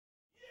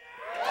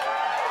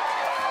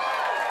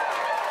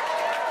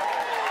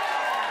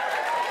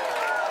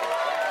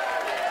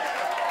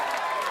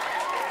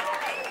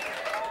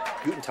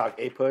Guten Tag,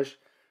 APUSH.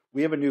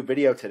 We have a new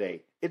video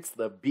today. It's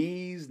the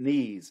bee's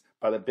knees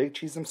by the big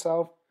cheese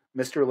himself,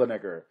 Mr.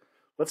 Linegar.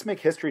 Let's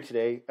make history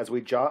today as we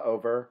jaw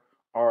over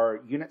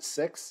our Unit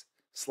 6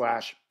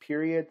 /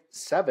 Period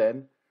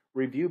 7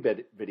 review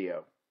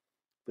video.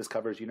 This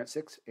covers Unit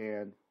 6,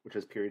 which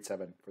is Period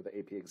 7 for the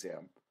AP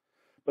exam.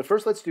 But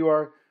first, let's do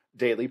our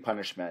daily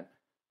punishment.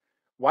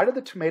 Why did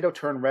the tomato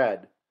turn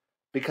red?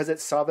 Because it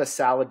saw the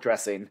salad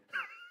dressing.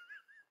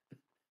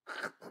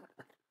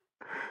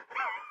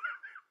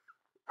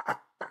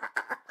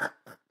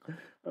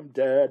 I'm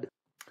dead.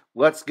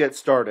 Let's get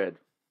started.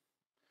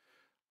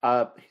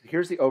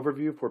 Here's the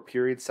overview for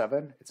Period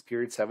 7. It's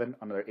Period 7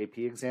 on their AP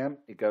exam.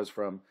 It goes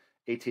from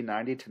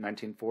 1890 to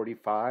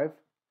 1945.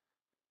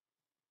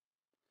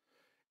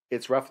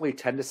 It's roughly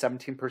 10 to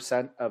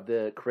 17% of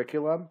the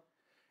curriculum.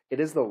 It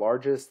is the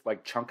largest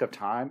chunk of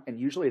time, and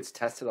usually it's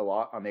tested a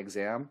lot on the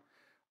exam.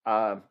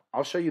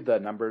 I'll show you the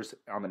numbers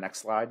on the next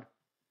slide.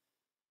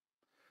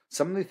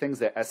 Some of the things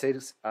that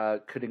essays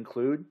could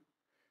include: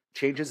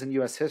 changes in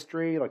U.S.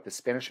 history, like the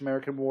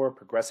Spanish-American War,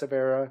 Progressive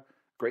Era,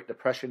 Great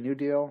Depression, New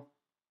Deal.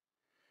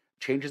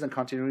 Changes and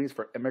continuities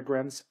for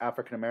immigrants,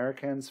 African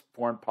Americans,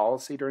 foreign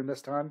policy during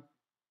this time.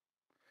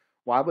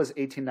 Why was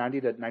 1890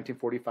 to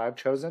 1945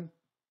 chosen?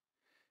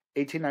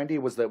 1890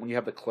 was when you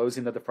have the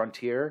closing of the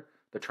frontier,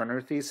 the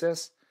Turner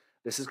thesis.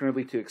 This is going to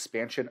lead to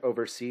expansion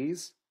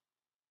overseas.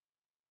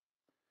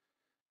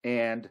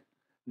 And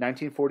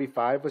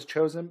 1945 was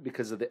chosen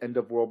because of the end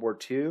of World War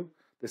II.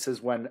 This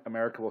is when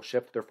America will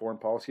shift their foreign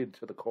policy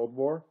to the Cold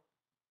War.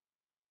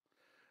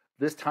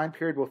 This time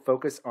period will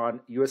focus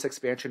on U.S.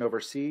 expansion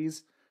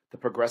overseas, the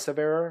Progressive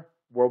Era,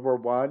 World War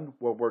I,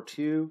 World War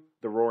II,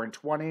 the Roaring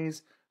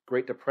 '20s,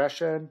 Great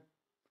Depression,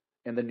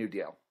 and the New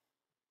Deal.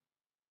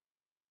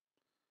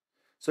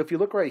 So if you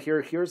look right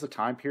here, here's the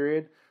time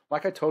period.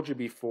 Like I told you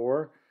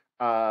before,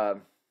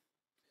 our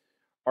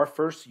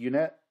first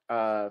unit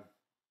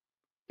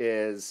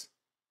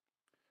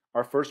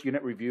Our first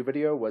unit review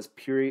video was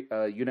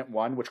Unit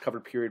 1, which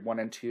covered Period 1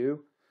 and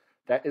 2.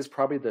 That is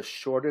probably the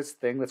shortest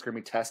thing that's going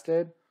to be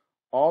tested.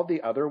 All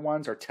the other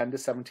ones are 10 to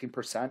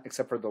 17%,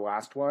 except for the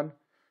last one,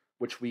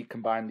 which we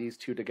combined these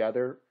two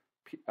together.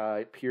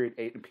 Period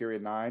 8 and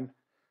Period 9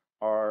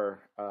 are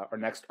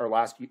our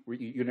last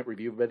unit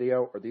review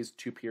video, or these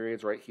two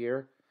periods right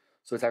here.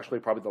 So it's actually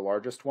probably the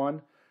largest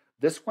one.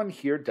 This one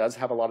here does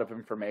have a lot of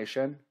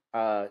information,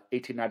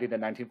 1890 to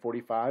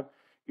 1945.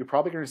 You're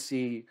probably going to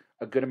see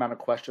a good amount of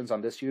questions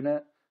on this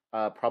unit,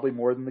 probably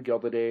more than the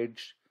Gilded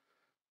Age,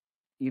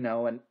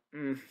 and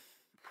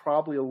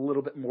probably a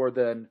little bit more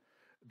than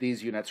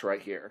these units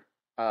right here.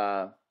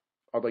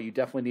 Although you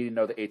definitely need to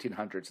know the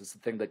 1800s. It's the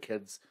thing that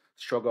kids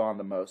struggle on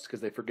the most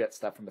because they forget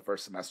stuff from the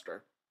first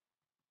semester.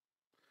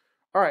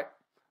 All right,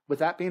 with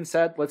that being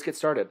said, let's get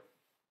started.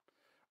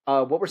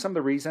 What were some of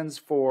the reasons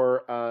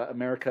for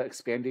America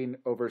expanding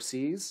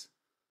overseas?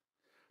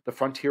 The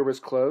frontier was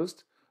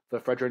closed. The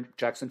Frederick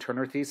Jackson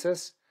Turner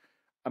thesis.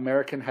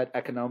 American had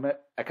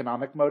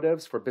economic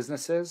motives for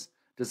businesses,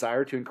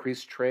 desire to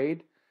increase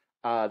trade.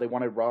 They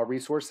wanted raw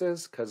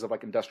resources because of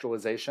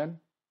industrialization.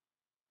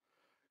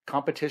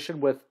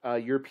 Competition with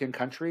European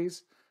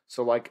countries.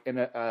 So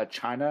in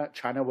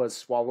China was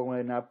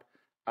swallowing up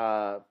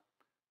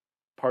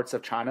parts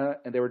of China,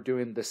 and they were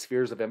doing the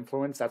spheres of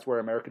influence. That's where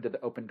America did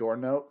the open door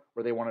note,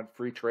 where they wanted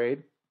free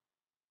trade.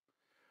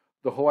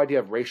 The whole idea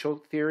of racial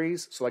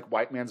theories, so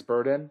white man's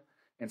burden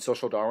and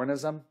social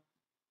Darwinism.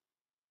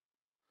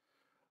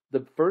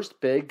 The first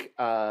big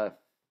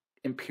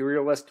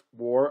imperialist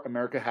war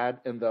America had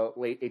in the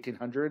late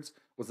 1800s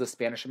was the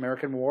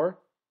Spanish-American War.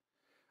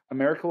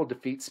 America will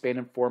defeat Spain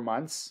in 4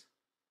 months.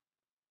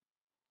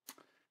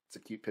 It's a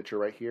cute picture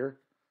right here.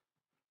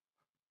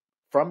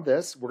 From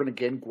this, we're going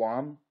to gain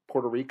Guam,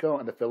 Puerto Rico,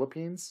 and the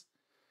Philippines.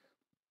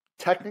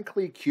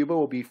 Technically, Cuba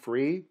will be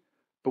free,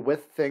 but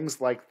with things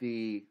like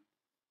the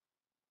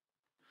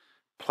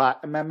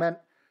Platt Amendment,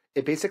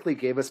 it basically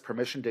gave us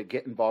permission to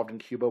get involved in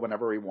Cuba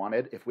whenever we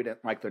wanted if we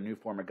didn't like their new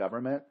form of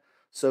government.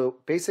 So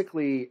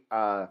basically,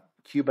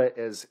 Cuba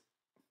is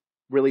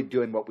really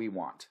doing what we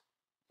want,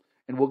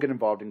 and we'll get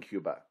involved in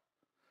Cuba.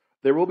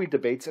 There will be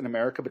debates in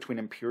America between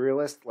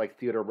imperialists like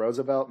Theodore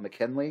Roosevelt and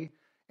McKinley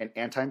and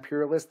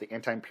anti-imperialists. The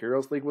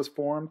Anti-Imperialist League was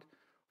formed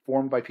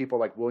by people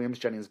like Williams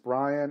Jennings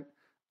Bryan.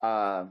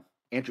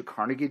 Andrew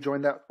Carnegie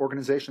joined that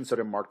organization, so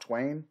did Mark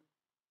Twain.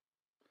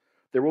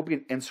 There will be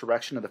an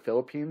insurrection of the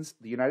Philippines.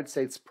 The United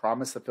States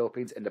promised the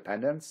Philippines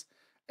independence,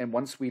 and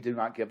once we do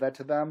not give that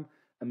to them,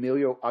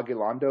 Emilio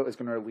Aguinaldo is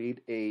going to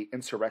lead an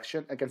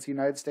insurrection against the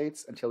United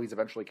States until he's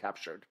eventually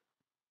captured.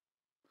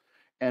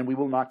 And we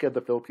will not give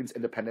the Philippines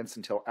independence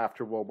until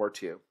after World War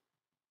II.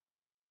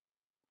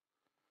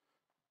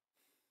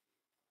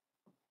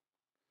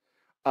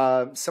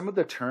 Some of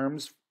the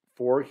terms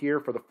for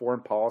the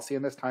foreign policy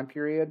in this time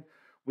period,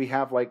 we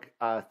have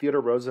Theodore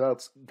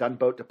Roosevelt's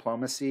gunboat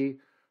diplomacy,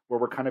 where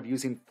we're kind of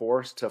using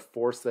force to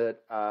force the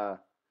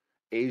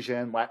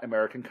Asian, Latin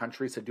American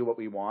countries to do what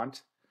we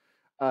want.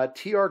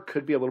 TR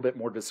could be a little bit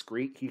more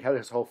discreet. He had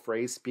his whole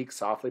phrase, speak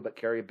softly but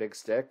carry a big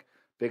stick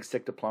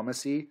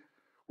diplomacy,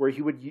 where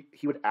he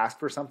would ask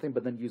for something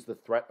but then use the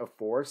threat of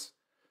force.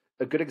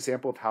 A good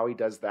example of how he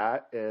does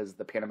that is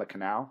the Panama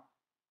Canal.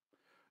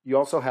 You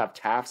also have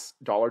Taft's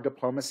dollar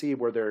diplomacy,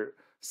 where they're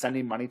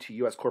sending money to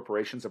U.S.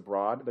 corporations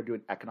abroad. They're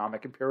doing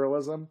economic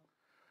imperialism.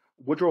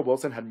 Woodrow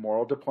Wilson had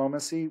moral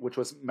diplomacy, which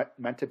was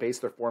meant to base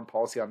their foreign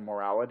policy on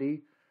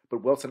morality.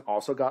 But Wilson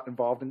also got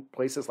involved in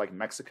places like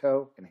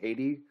Mexico and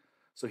Haiti,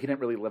 so he didn't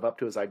really live up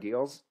to his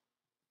ideals.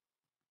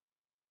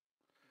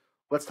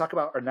 Let's talk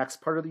about our next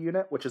part of the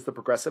unit, which is the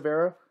Progressive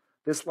Era.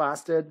 This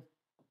lasted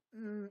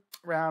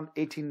around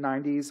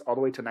 1890s all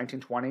the way to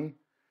 1920.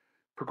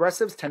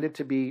 Progressives tended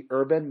to be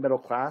urban, middle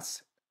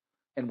class,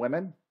 and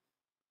women.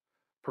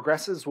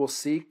 Progressives will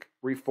seek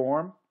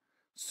reform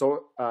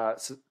to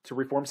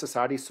reform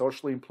society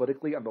socially and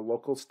politically on the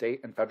local, state,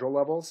 and federal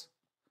levels.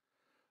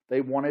 They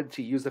wanted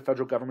to use the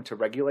federal government to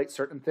regulate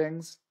certain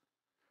things,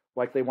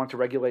 like they want to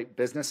regulate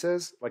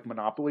businesses, like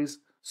monopolies.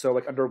 So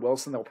like under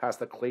Wilson, they'll pass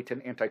the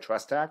Clayton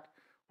Antitrust Act,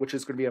 which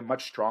is going to be a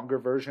much stronger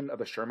version of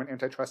the Sherman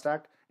Antitrust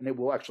Act, and it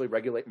will actually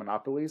regulate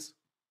monopolies.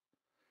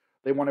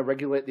 They want to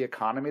regulate the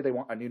economy. They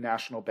want a new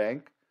national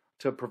bank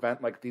to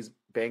prevent like these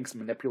banks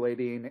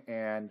manipulating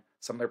and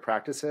some of their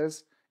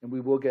practices. And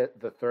we will get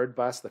the third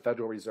bust, the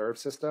Federal Reserve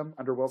System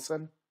under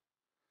Wilson.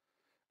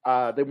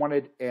 They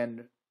wanted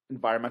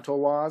environmental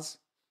laws.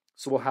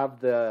 So we'll have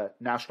the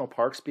national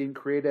parks being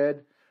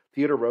created.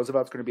 Theodore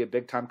Roosevelt's going to be a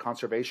big-time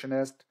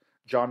conservationist.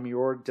 John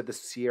Muir did the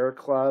Sierra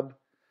Club.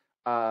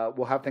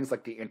 We'll have things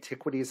like the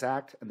Antiquities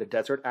Act and the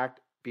Desert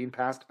Act being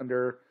passed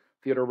under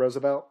Theodore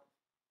Roosevelt.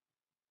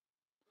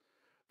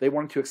 They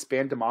wanted to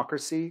expand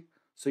democracy.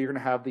 So you're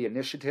going to have the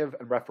initiative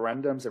and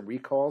referendums and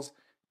recalls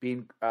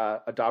being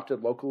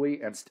adopted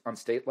locally and on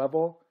state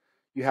level.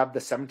 You have the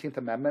 17th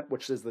Amendment,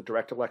 which is the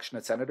direct election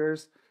of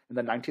senators, and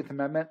the 19th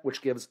Amendment,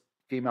 which gives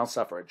female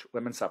suffrage,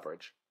 women's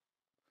suffrage.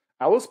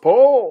 Alice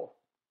Paul!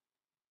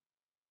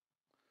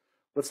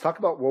 Let's talk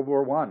about World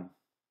War I.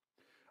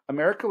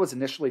 America was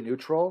initially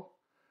neutral.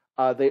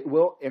 They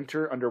will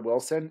enter under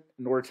Wilson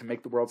in order to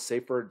make the world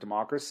safe for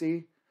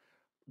democracy.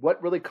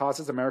 What really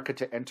causes America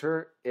to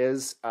enter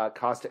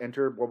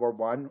World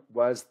War I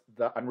was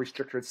the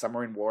unrestricted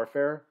submarine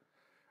warfare.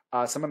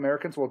 Some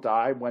Americans will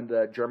die when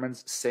the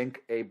Germans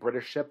sink a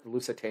British ship, the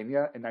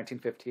Lusitania, in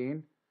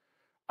 1915.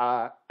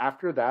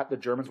 After that, the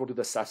Germans will do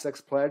the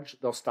Sussex Pledge.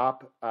 They'll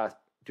stop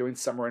doing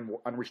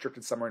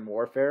unrestricted submarine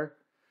warfare.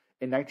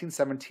 In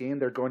 1917,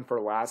 they're going for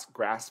a last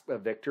grasp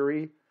of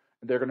victory.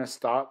 They're going to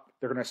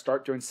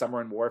start doing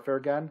submarine warfare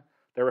again.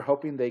 They were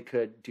hoping they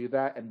could do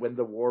that and win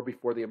the war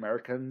before the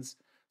Americans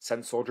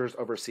send soldiers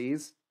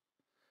overseas.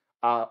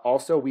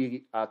 Also,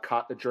 we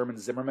caught the German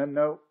Zimmermann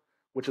Note,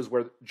 which is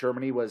where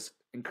Germany was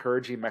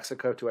encouraging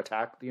Mexico to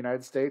attack the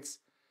United States.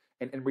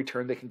 And in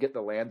return, they can get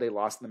the land they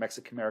lost in the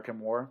Mexican-American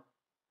War.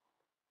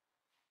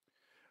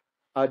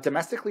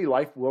 Domestically,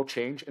 life will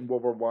change in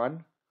World War I.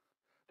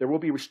 There will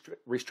be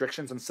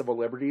restrictions on civil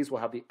liberties.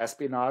 We'll have the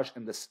Espionage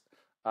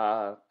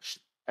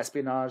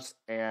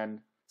and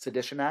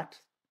Sedition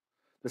Act.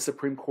 The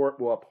Supreme Court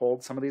will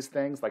uphold some of these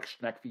things, like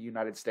Schneck v.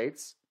 United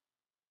States.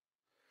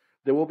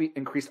 There will be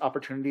increased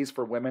opportunities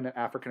for women and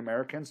African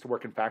Americans to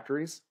work in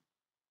factories.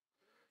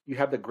 You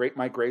have the Great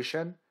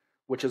Migration,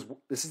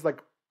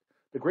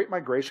 the Great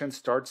Migration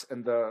starts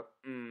in the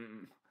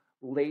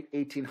late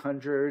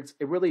 1800s.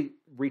 It really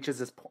reaches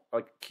this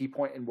key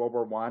point in World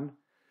War I.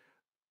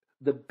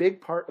 The big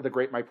part of the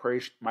Great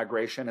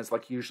Migration is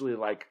usually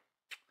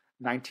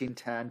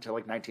 1910 to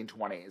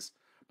 1920s.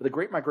 But the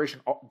Great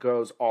Migration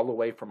goes all the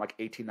way from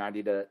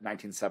 1890 to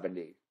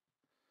 1970.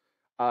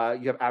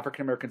 You have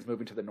African Americans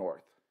moving to the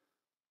north.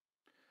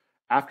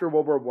 After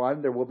World War I,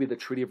 there will be the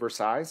Treaty of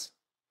Versailles.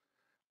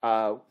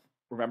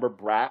 Remember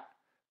Bratt?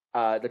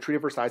 The Treaty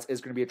of Versailles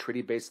is going to be a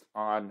treaty based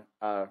on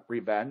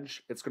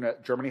revenge.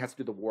 Germany has to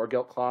do the war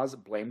guilt clause,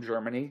 blame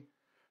Germany.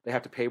 They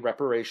have to pay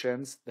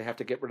reparations. They have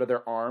to get rid of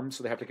their arms,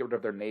 so they have to get rid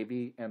of their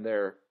navy and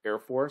their air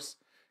force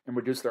and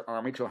reduce their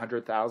army to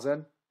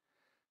 100,000.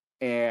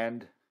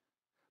 And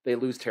they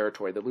lose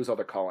territory. They lose all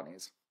their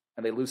colonies.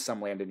 And they lose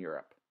some land in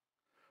Europe.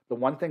 The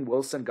one thing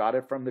Wilson got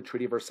it from the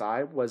Treaty of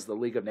Versailles was the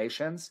League of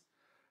Nations.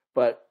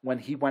 But when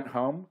he went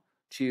home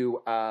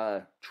to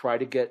try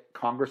to get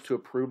Congress to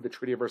approve the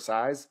Treaty of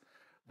Versailles,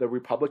 the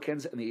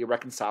Republicans and the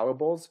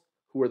irreconcilables,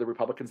 who are the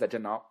Republicans that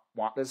did not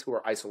want this, who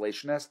are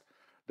isolationist,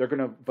 they're going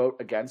to vote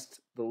against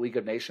the League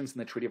of Nations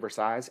and the Treaty of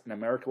Versailles, and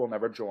America will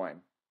never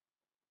join.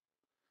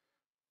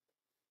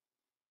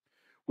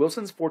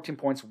 Wilson's 14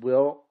 points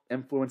will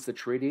influence the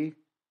treaty,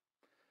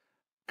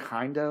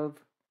 kind of.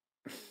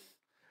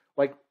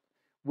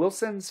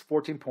 Wilson's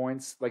 14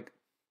 points,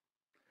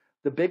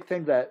 the big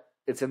thing that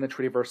it's in the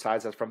Treaty of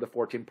Versailles as from the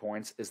 14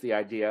 points is the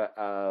idea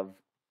of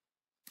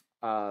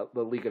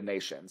the League of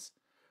Nations.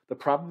 The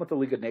problem with the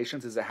League of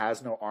Nations is it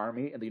has no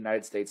army, and the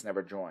United States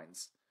never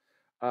joins.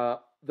 The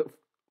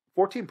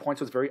 14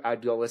 points was very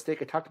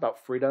idealistic. It talked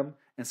about freedom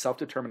and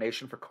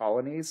self-determination for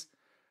colonies,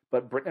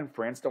 but Britain and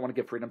France don't want to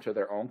give freedom to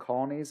their own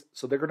colonies,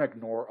 so they're going to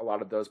ignore a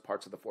lot of those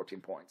parts of the 14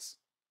 points.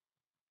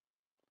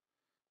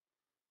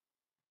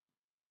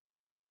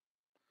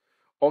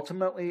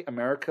 Ultimately,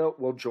 America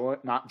will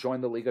not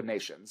join the League of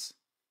Nations.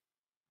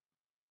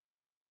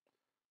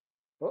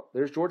 Well,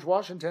 there's George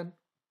Washington.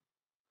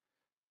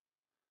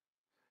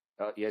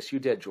 Yes, you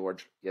did,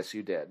 George. Yes,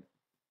 you did.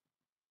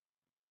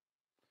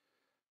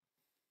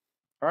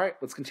 All right,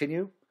 let's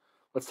continue.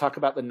 Let's talk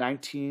about the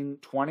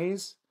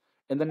 1920s.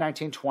 In the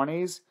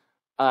 1920s,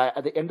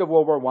 at the end of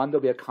World War I, there'll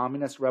be a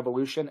communist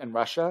revolution in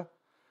Russia.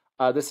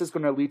 This is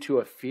going to lead to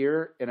a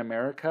fear in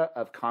America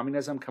of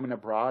communism coming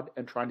abroad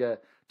and trying to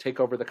take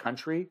over the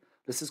country.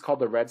 This is called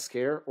the Red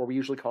Scare, or we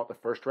usually call it the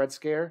First Red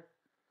Scare.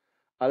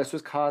 This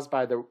was caused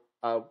by the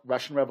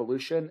Russian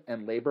Revolution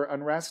and labor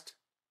unrest.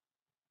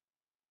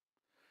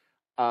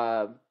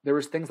 There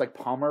was things like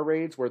Palmer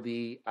raids, where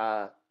the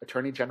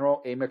Attorney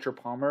General, A. Mitchell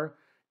Palmer,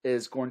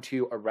 is going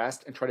to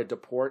arrest and try to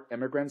deport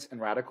immigrants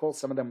and radicals,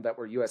 some of them that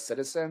were U.S.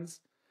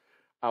 citizens.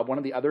 One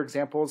of the other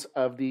examples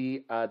of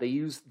they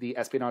use the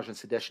Espionage and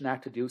Sedition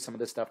Act to do some of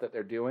the stuff that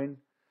they're doing.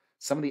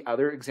 Some of the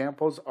other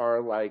examples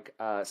are like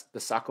the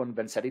Sacco and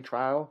Vanzetti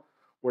trial,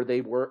 where they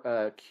were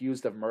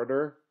accused of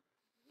murder.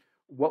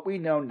 What we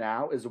know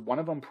now is one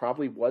of them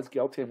probably was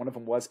guilty and one of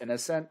them was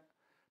innocent,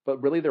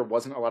 but really there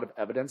wasn't a lot of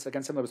evidence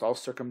against them. It was all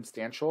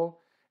circumstantial,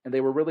 and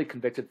they were really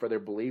convicted for their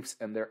beliefs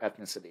and their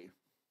ethnicity.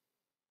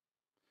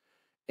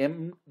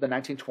 In the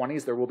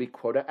 1920s, there will be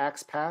quota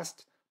acts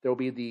passed. There will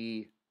be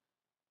the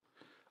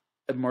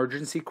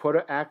Emergency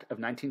Quota Act of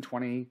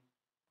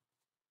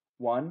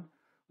 1921,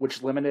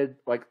 which limited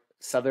like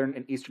Southern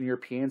and Eastern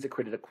Europeans. It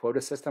created a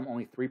quota system.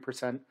 Only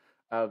 3%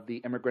 of the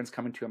immigrants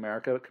coming to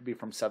America could be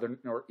from Southern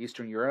or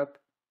Eastern Europe.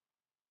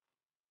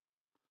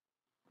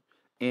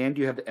 And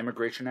you have the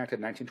Immigration Act of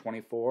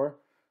 1924,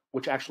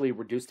 which actually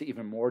reduced it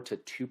even more to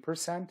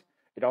 2%.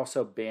 It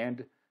also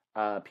banned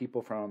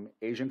people from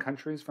Asian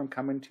countries from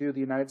coming to the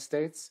United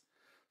States.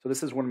 So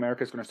this is when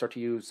America is going to start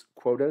to use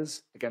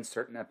quotas against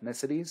certain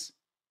ethnicities.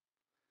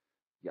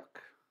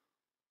 Yuck.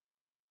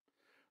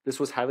 This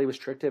was highly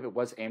restrictive. It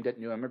was aimed at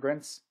new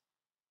immigrants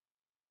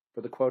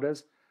for the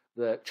quotas.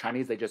 The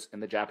Chinese,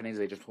 and the Japanese,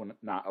 they just will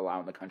not allow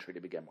in the country to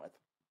begin with.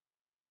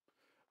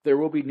 There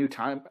will be new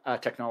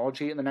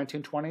technology in the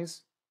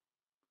 1920s.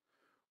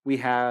 We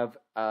have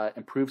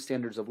improved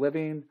standards of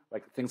living,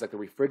 like things like the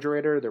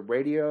refrigerator, the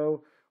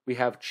radio. We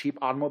have cheap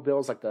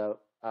automobiles like the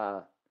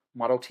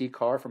Model T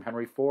car from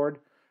Henry Ford,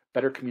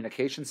 better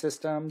communication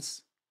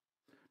systems,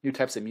 new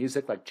types of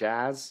music like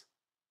jazz.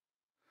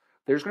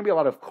 There's going to be a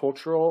lot of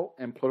cultural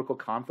and political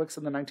conflicts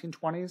in the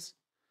 1920s.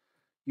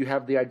 You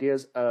have the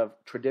ideas of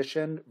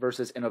tradition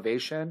versus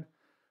innovation,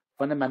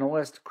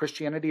 fundamentalist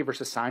Christianity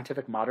versus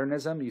scientific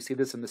modernism. You see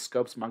this in the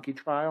Scopes monkey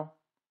trial.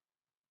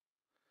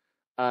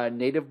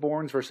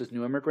 Native-borns versus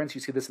new immigrants.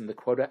 You see this in the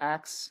Quota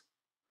Acts.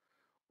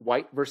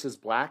 White versus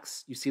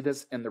blacks. You see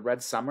this in the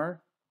Red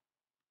Summer.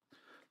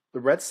 The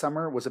Red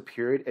Summer was a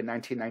period in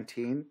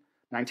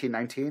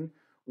 1919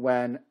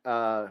 when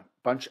a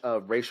bunch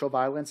of racial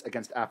violence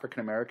against African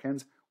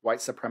Americans, white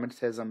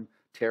supremacism,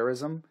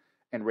 terrorism,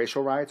 and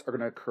racial riots are going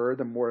to occur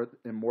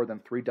in more than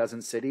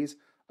 36 cities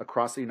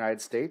across the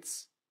United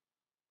States.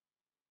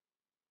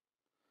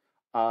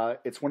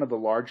 It's one of the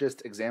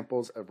largest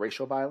examples of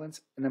racial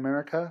violence in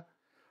America.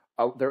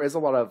 There is a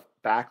lot of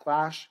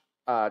backlash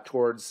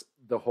towards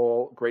the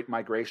whole Great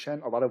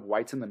Migration. A lot of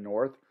whites in the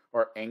North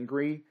are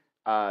angry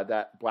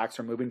that blacks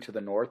are moving to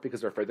the North because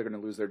they're afraid they're going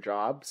to lose their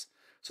jobs.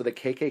 So the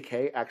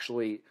KKK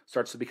actually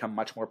starts to become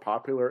much more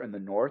popular in the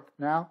North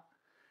now.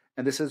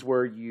 And this is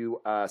where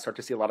you start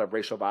to see a lot of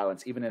racial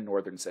violence, even in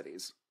northern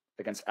cities,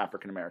 against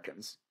African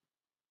Americans.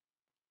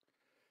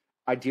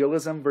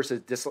 Idealism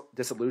versus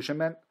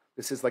disillusionment.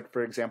 This is like,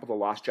 for example, The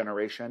Lost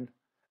Generation,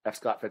 F.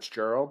 Scott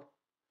Fitzgerald.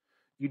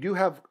 You do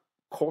have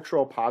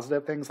cultural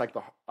positive things like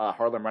the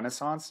Harlem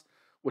Renaissance,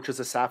 which is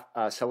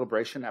a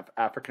celebration of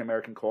African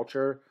American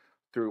culture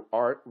through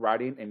art,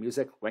 writing, and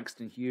music.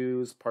 Langston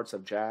Hughes, parts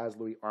of jazz,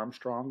 Louis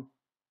Armstrong.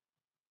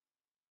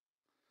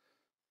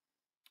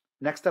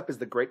 Next up is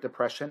the Great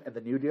Depression and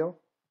the New Deal.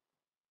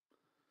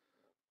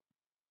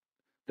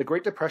 The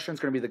Great Depression is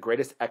going to be the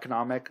greatest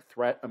economic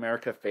threat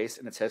America faced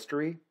in its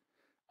history.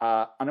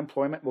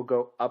 Unemployment will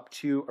go up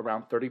to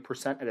around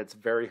 30% at its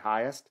very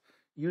highest.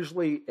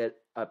 Usually it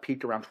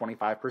peaked around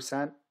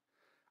 25%.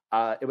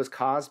 It was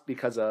caused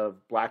because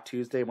of Black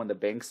Tuesday when the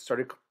banks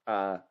started,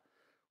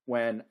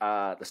 when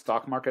the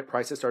stock market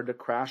prices started to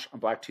crash on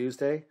Black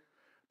Tuesday.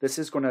 This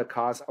is going to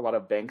cause a lot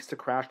of banks to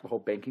crash, the whole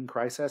banking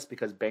crisis,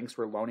 because banks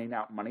were loaning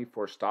out money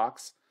for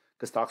stocks,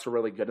 because stocks were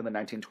really good in the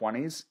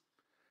 1920s.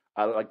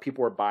 Like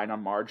people were buying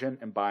on margin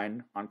and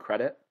buying on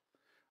credit.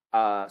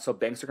 So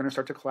banks are going to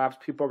start to collapse.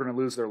 People are going to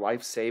lose their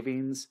life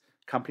savings.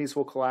 Companies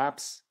will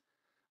collapse.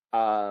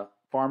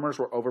 Farmers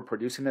were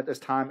overproducing at this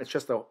time. It's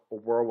just a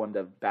whirlwind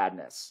of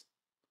badness.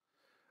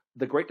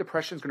 The Great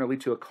Depression is going to lead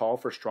to a call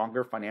for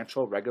stronger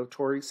financial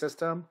regulatory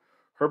system.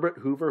 Herbert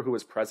Hoover, who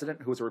was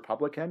president, who was a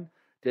Republican,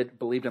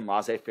 believed in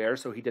laissez-faire,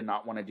 so he did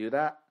not want to do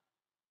that.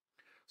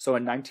 So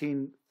in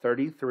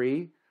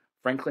 1933,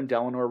 Franklin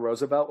Delano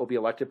Roosevelt will be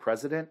elected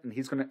president, and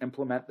he's going to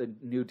implement the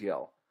New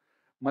Deal.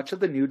 Much of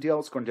the New Deal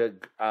is going to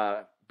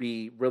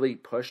be really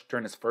pushed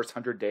during his first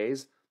 100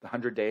 days,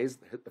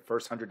 the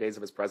first 100 days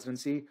of his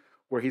presidency,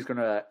 where he's going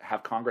to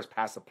have Congress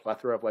pass a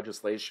plethora of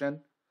legislation.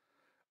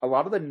 A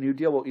lot of the New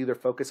Deal will either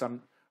focus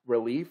on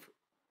relief,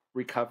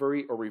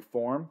 recovery, or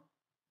reform.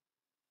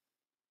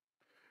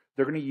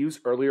 They're going to use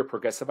earlier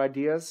progressive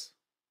ideas.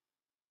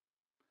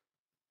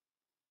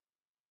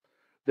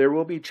 There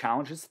will be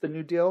challenges to the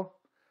New Deal.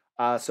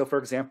 So, for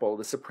example,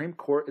 the Supreme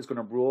Court is going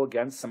to rule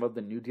against some of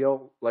the New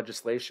Deal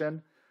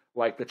legislation,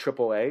 like the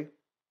AAA,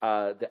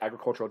 the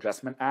Agricultural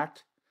Adjustment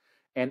Act.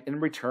 And in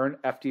return,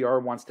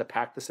 FDR wants to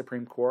pack the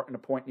Supreme Court and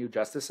appoint new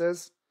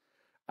justices.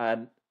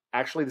 And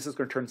actually, this is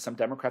going to turn some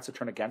Democrats to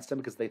turn against him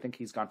because they think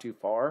he's gone too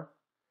far.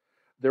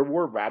 There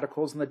were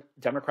radicals in the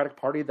Democratic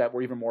Party that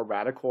were even more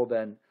radical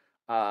than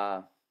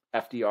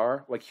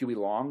FDR, like Huey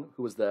Long,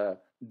 who was the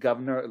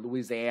governor of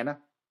Louisiana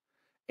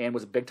and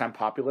was a big-time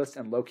populist,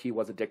 and low-key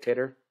was a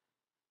dictator.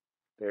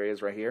 There he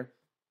is right here.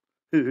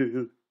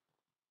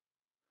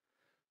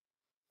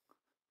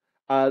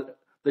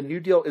 The New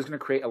Deal is going to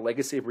create a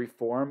legacy of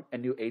reform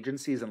and new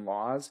agencies and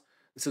laws.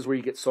 This is where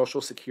you get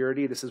Social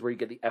Security. This is where you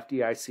get the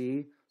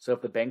FDIC. So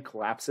if the bank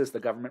collapses, the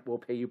government will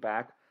pay you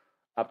back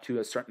up to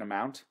a certain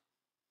amount.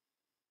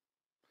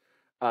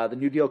 The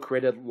New Deal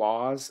created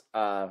laws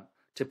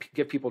to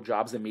give people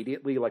jobs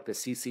immediately, like the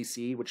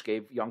CCC, which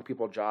gave young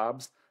people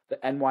jobs. The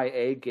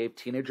NYA gave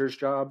teenagers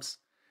jobs.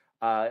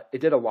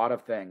 It did a lot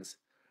of things.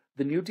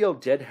 The New Deal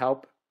did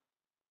help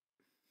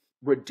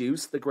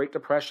reduce the Great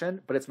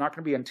Depression, but it's not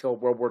going to be until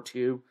World War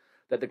II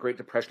that the Great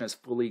Depression is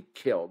fully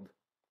killed.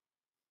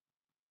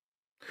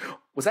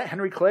 Was that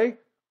Henry Clay?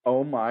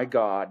 Oh my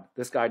God,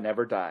 this guy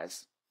never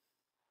dies.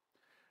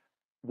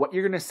 What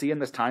you're going to see in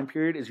this time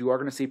period is you are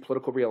going to see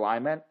political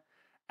realignment.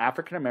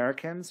 African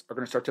Americans are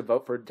going to start to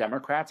vote for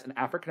Democrats, and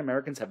African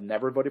Americans have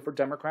never voted for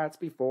Democrats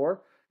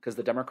before because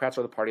the Democrats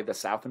are the party of the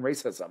South and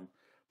racism.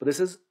 But this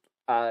is,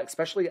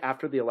 especially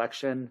after the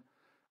election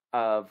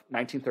of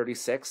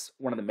 1936,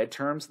 one of the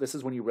midterms, this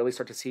is when you really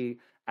start to see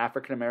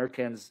African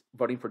Americans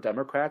voting for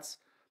Democrats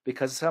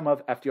because some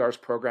of FDR's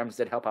programs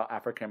did help out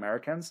African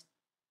Americans.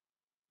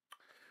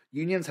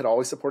 Unions had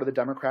always supported the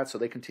Democrats, so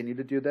they continue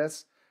to do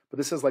this, but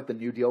this is like the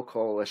New Deal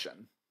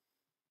coalition.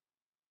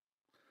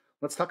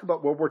 Let's talk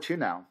about World War II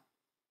now.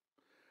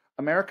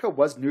 America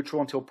was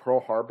neutral until Pearl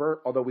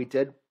Harbor, although we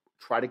did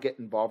try to get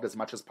involved as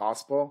much as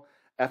possible.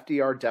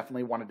 FDR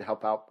definitely wanted to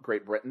help out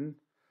Great Britain.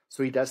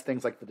 So he does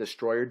things like the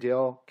Destroyer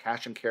Deal,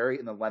 Cash and Carry,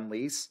 and the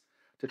Lend-Lease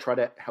to try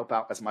to help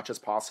out as much as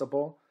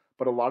possible.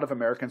 But a lot of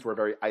Americans were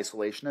very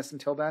isolationist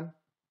until then.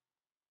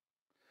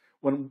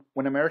 When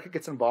America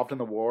gets involved in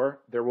the war,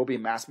 there will be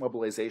mass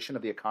mobilization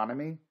of the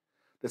economy.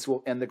 This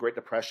will end the Great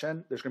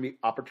Depression. There's going to be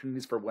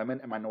opportunities for women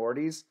and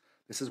minorities.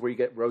 This is where you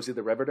get Rosie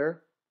the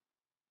Riveter.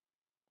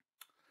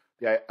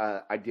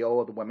 The ideal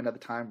of the women at the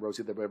time,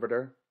 Rosie the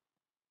Riveter.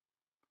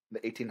 In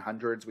the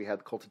 1800s, we had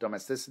the cult of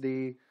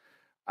domesticity.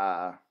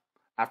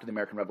 After the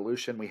American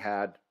Revolution, we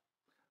had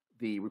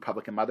the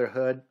Republican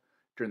motherhood.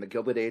 During the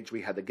Gilded Age,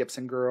 we had the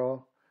Gibson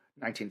Girl.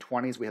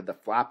 1920s, we had the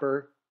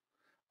Flapper.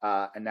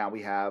 And now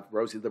we have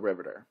Rosie the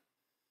Riveter.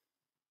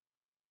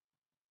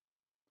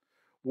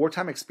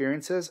 Wartime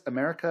experiences.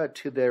 America,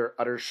 to their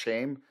utter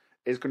shame,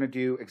 is going to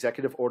do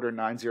Executive Order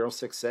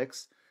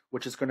 9066,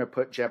 which is going to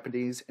put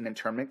Japanese in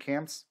internment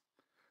camps,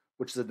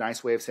 which is a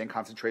nice way of saying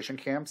concentration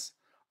camps.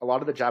 A lot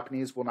of the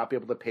Japanese will not be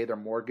able to pay their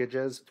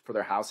mortgages for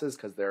their houses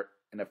because they're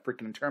in a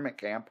freaking internment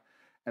camp,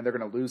 and they're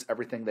going to lose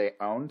everything they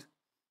owned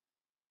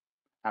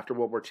after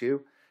World War II.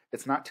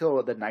 It's not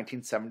till the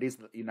 1970s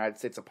that the United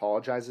States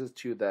apologizes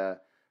to the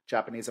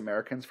Japanese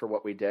Americans for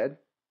what we did.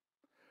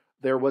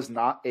 There was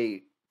not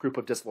a group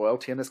of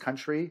disloyalty in this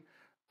country.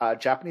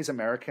 Japanese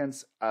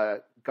Americans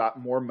got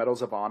more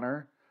medals of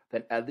honor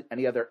than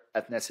any other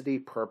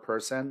ethnicity per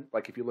person.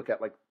 Like if you look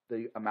at like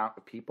the amount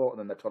of people and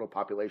then the total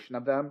population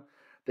of them,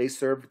 they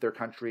served their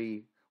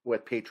country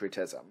with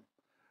patriotism.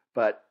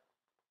 But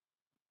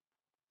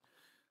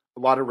a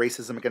lot of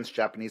racism against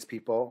Japanese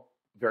people,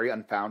 very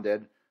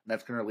unfounded, and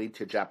that's going to lead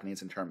to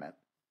Japanese internment.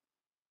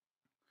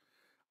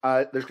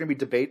 There's going to be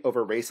debate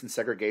over race and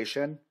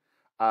segregation.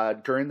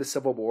 During the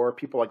Civil War,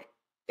 people like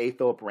A.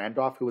 Philip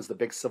Randolph, who was the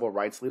big civil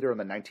rights leader in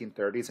the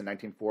 1930s and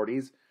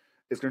 1940s,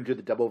 is going to do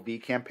the Double V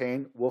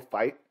campaign. We'll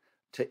fight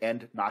to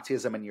end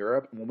Nazism in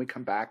Europe, and when we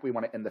come back, we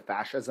want to end the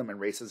fascism and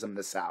racism in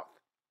the South.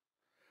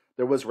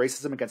 There was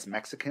racism against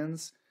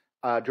Mexicans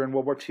during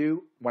World War II.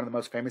 One of the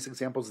most famous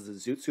examples is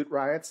the Zoot Suit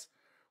riots,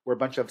 where a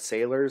bunch of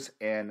sailors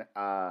in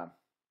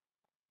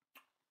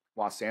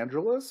Los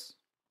Angeles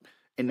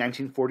in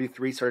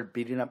 1943 started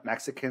beating up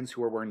Mexicans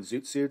who were wearing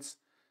zoot suits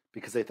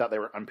because they thought they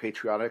were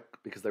unpatriotic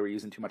because they were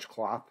using too much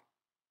cloth.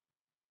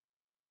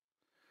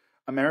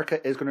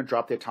 America is going to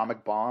drop the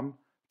atomic bomb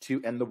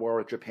to end the war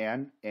with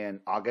Japan in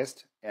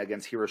August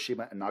against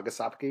Hiroshima and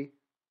Nagasaki.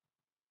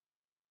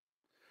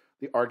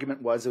 The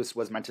argument was this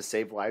was meant to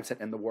save lives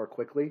and end the war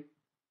quickly.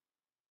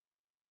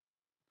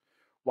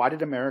 Why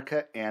did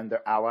America and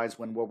their allies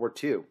win World War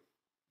II?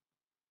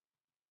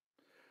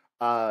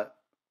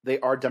 They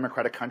are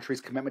democratic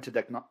countries. Commitment to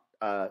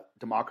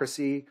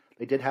democracy.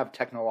 They did have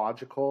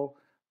technological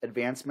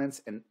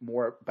advancements and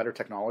better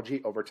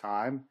technology over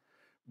time.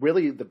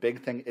 Really, the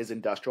big thing is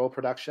industrial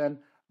production.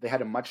 They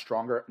had a much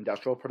stronger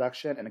industrial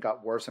production, and it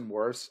got worse and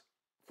worse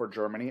for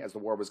Germany as the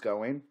war was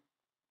going.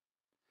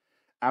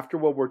 After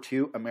World War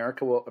II,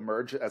 America will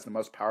emerge as the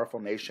most powerful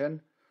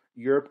nation.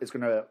 Europe is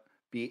going to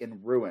be in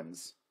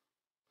ruins.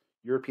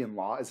 European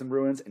law is in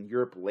ruins, and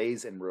Europe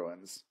lays in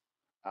ruins.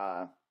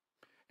 And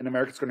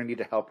America's going to need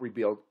to help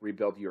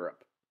rebuild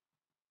Europe.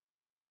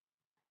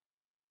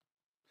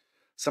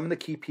 Some of the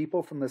key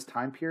people from this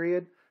time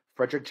period: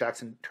 Frederick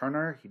Jackson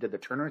Turner. He did the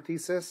Turner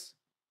thesis.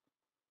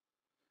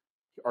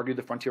 He argued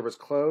the frontier was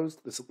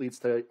closed. This leads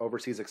to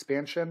overseas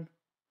expansion.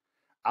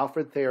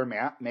 Alfred Thayer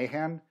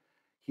Mahan.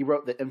 He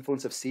wrote The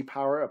Influence of Sea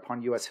Power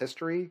Upon U.S.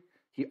 History.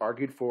 He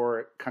argued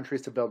for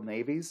countries to build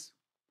navies.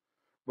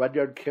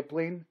 Rudyard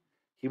Kipling.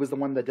 He was the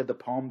one that did the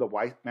poem The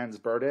White Man's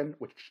Burden,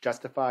 which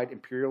justified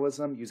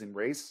imperialism using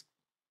race.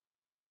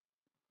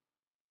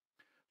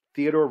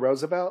 Theodore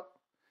Roosevelt.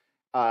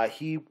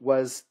 He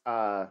was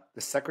the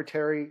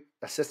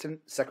assistant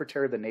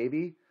secretary of the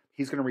Navy.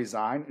 He's going to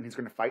resign, and he's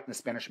going to fight in the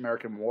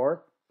Spanish-American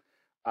War.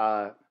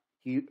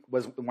 He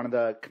was one of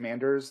the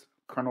commanders,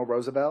 Colonel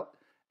Roosevelt,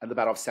 at the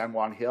Battle of San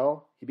Juan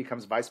Hill. He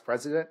becomes vice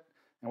president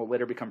and will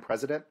later become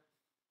president.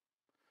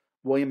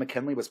 William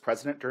McKinley was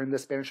president during the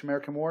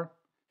Spanish-American War.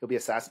 He'll be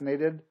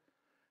assassinated.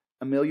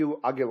 Emilio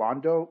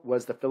Aguinaldo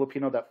was the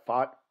Filipino that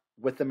fought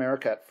with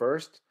America at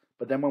first,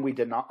 but then when we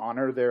did not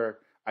honor their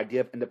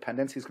idea of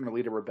independence, he's going to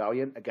lead a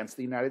rebellion against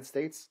the United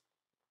States.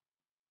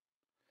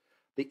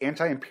 The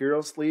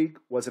Anti-Imperialist League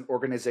was an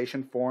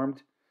organization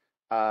formed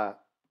to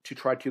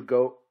try to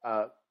go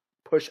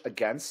push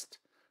against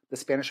the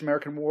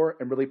Spanish-American War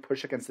and really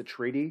push against the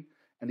treaty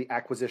and the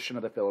acquisition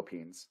of the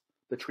Philippines,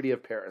 the Treaty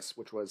of Paris,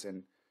 which was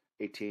in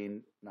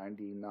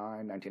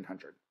 1899,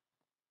 1900.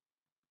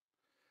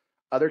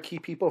 Other key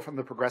people from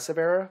the Progressive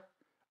era: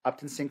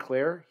 Upton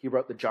Sinclair. He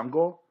wrote The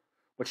Jungle,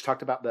 which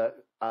talked about the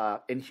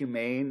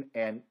inhumane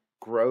and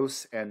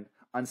gross and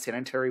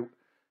unsanitary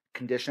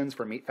conditions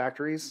for meat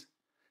factories.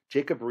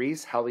 Jacob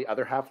Riis, How the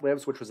Other Half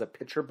Lives, which was a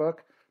picture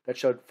book that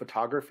showed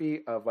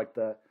photography of like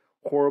the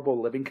horrible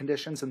living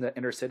conditions in the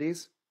inner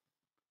cities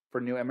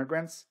for new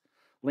immigrants.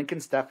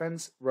 Lincoln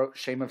Steffens wrote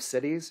Shame of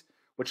Cities,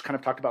 which kind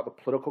of talked about the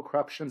political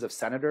corruptions of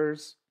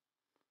senators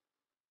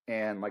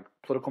and like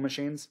political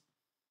machines.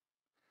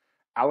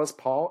 Alice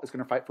Paul is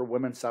going to fight for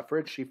women's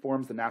suffrage. She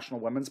forms the National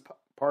Women's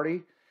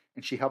Party,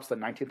 and she helps the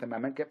 19th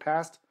Amendment get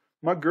passed.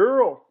 My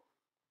girl!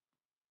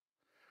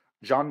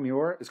 John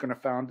Muir is going to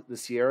found the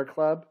Sierra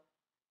Club,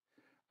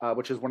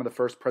 which is one of the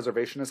first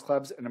preservationist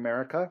clubs in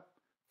America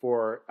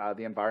for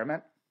the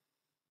environment.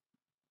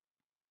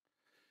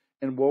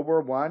 In World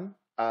War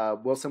I,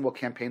 Wilson will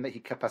campaign that he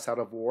kept us out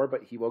of war,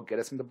 but he will get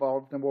us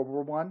involved in World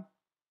War I.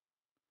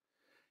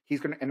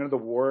 He's going to enter the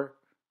war,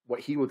 what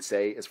he would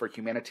say is for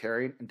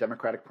humanitarian and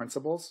democratic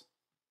principles.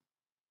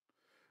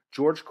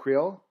 George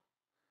Creel,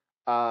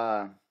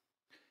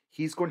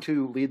 he's going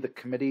to lead the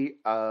Committee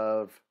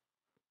of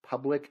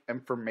Public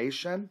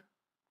Information.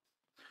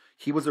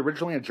 He was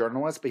originally a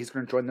journalist, but he's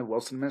going to join the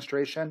Wilson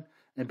administration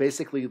and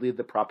basically lead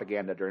the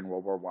propaganda during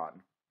World War I.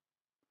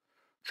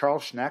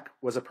 Charles Schneck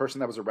was a person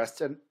that was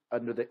arrested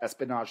under the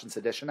Espionage and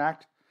Sedition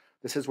Act.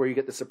 This is where you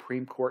get the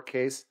Supreme Court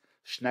case,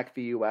 Schneck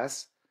v.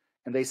 U.S.,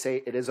 and they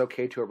say it is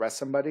okay to arrest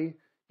somebody,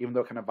 even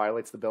though it kind of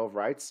violates the Bill of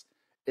Rights,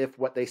 if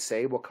what they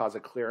say will cause a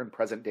clear and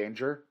present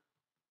danger.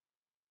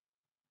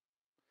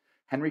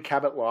 Henry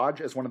Cabot Lodge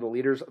is one of the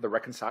leaders of the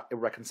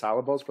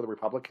Irreconcilables for the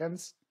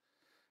Republicans,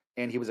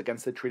 and he was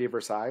against the Treaty of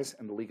Versailles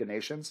and the League of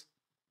Nations.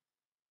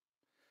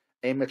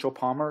 A. Mitchell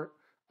Palmer,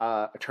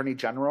 Attorney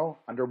General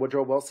under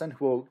Woodrow Wilson,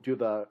 who will do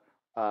the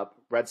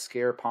Red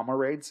Scare Palmer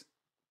raids.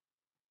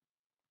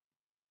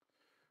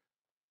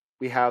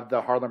 We have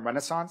the Harlem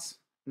Renaissance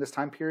in this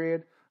time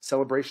period,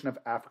 celebration of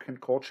African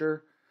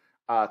culture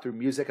through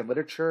music and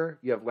literature.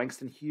 You have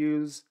Langston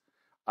Hughes,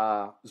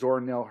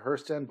 Zora Neale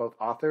Hurston, both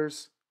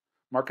authors.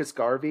 Marcus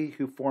Garvey,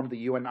 who formed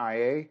the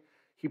UNIA,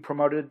 he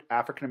promoted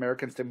African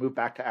Americans to move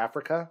back to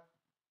Africa.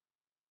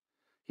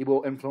 He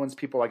will influence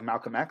people like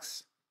Malcolm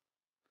X.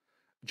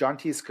 John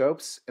T.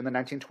 Scopes in the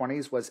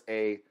 1920s was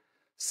a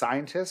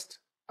scientist,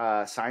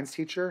 science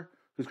teacher,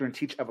 who's going to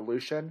teach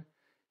evolution.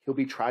 He'll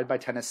be tried by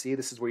Tennessee.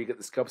 This is where you get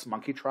the Scopes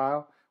monkey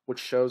trial, which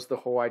shows the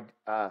whole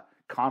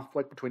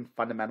conflict between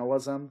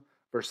fundamentalism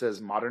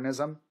versus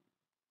modernism.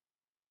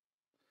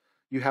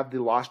 You have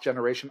the Lost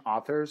Generation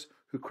authors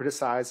who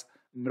criticize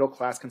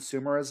middle-class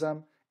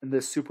consumerism and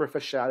the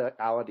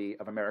superficiality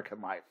of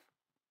American life.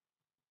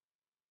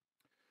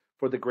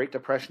 For the Great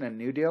Depression and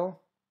New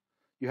Deal,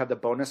 you have the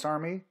Bonus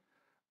Army.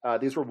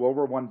 These were World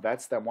War I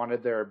vets that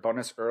wanted their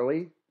bonus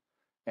early,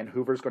 and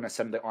Hoover's going to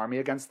send the army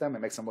against them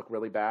and makes them look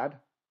really bad.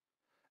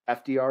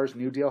 FDR's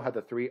New Deal had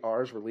the 3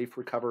 R's: relief,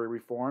 recovery,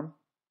 reform.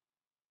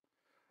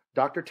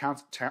 Dr.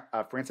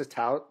 Francis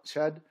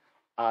Townshend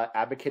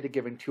advocated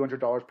giving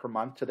 $200 per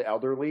month to the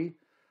elderly.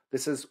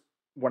 This is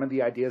one of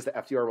the ideas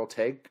that FDR will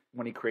take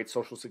when he creates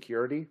Social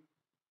Security.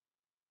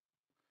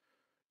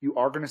 You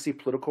are going to see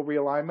political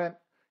realignment.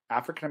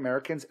 African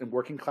Americans and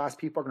working class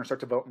people are going to start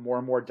to vote more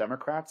and more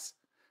Democrats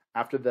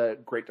after the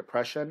Great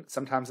Depression.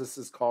 Sometimes this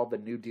is called the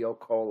New Deal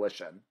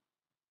Coalition.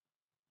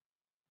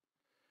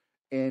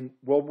 In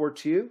World War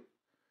II,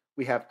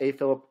 we have A.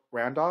 Philip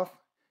Randolph.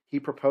 He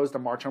proposed a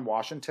march on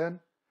Washington.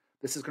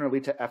 This is going to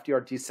lead to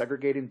FDR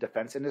desegregating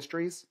defense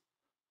industries,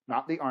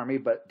 not the army,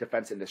 but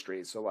defense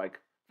industries, so like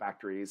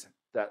factories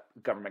that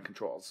government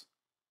controls.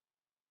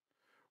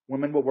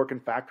 Women will work in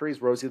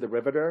factories, Rosie the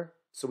Riveter.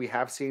 So we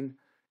have seen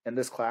in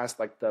this class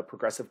like the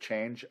progressive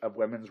change of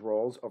women's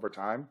roles over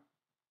time.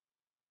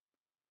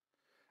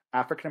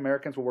 African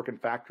Americans will work in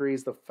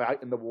factories. The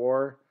fight in the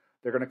war,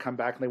 they're going to come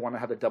back and they want to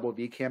have the Double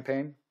V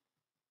campaign.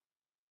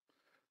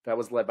 That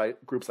was led by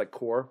groups like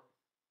CORE.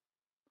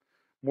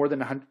 More than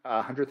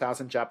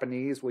 100,000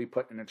 Japanese will be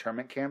put in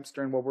internment camps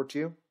during World War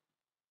II.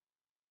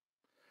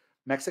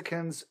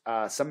 Mexicans,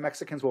 some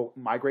Mexicans will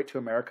migrate to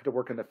America to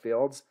work in the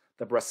fields,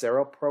 the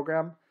Bracero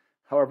program.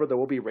 However, there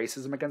will be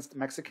racism against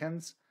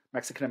Mexicans,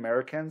 Mexican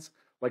Americans,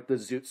 like the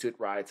Zoot Suit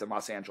riots in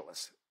Los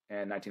Angeles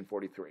in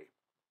 1943.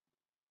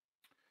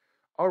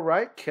 All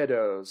right,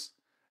 kiddos.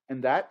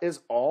 And that is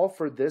all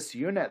for this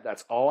unit.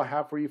 That's all I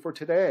have for you for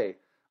today.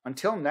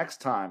 Until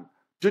next time,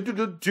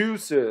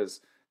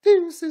 deuces.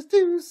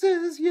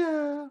 Deuces,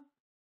 yeah.